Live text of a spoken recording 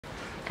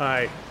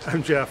Hi,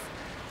 I'm Jeff.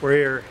 We're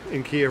here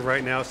in Kiev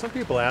right now. Some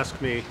people ask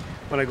me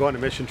when I go on a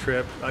mission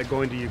trip, like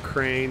going to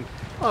Ukraine,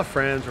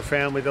 friends or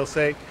family, they'll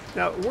say,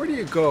 now where do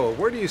you go?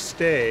 Where do you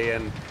stay?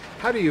 And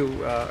how do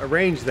you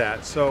arrange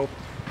that? So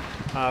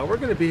we're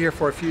going to be here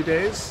for a few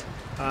days.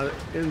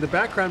 In the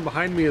background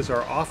behind me is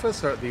our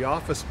office, the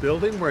office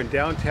building. We're in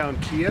downtown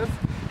Kiev.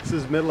 This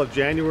is middle of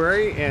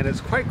January and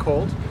it's quite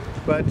cold,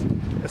 but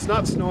it's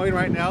not snowing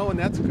right now and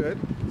that's good.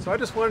 So I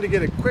just wanted to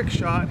get a quick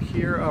shot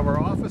here of our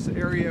office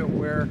area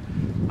where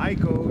I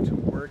go to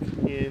work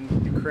in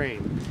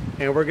Ukraine.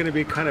 And we're going to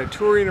be kind of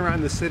touring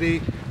around the city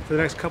for the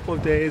next couple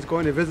of days,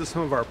 going to visit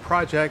some of our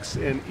projects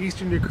in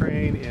eastern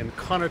Ukraine, in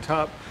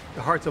Konotop,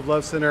 the Hearts of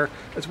Love Center,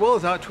 as well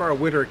as out to our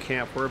winter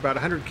camp where about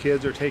 100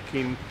 kids are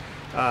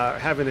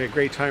having a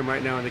great time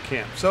right now in the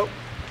camp. So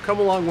come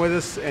along with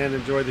us and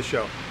enjoy the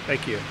show.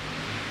 Thank you.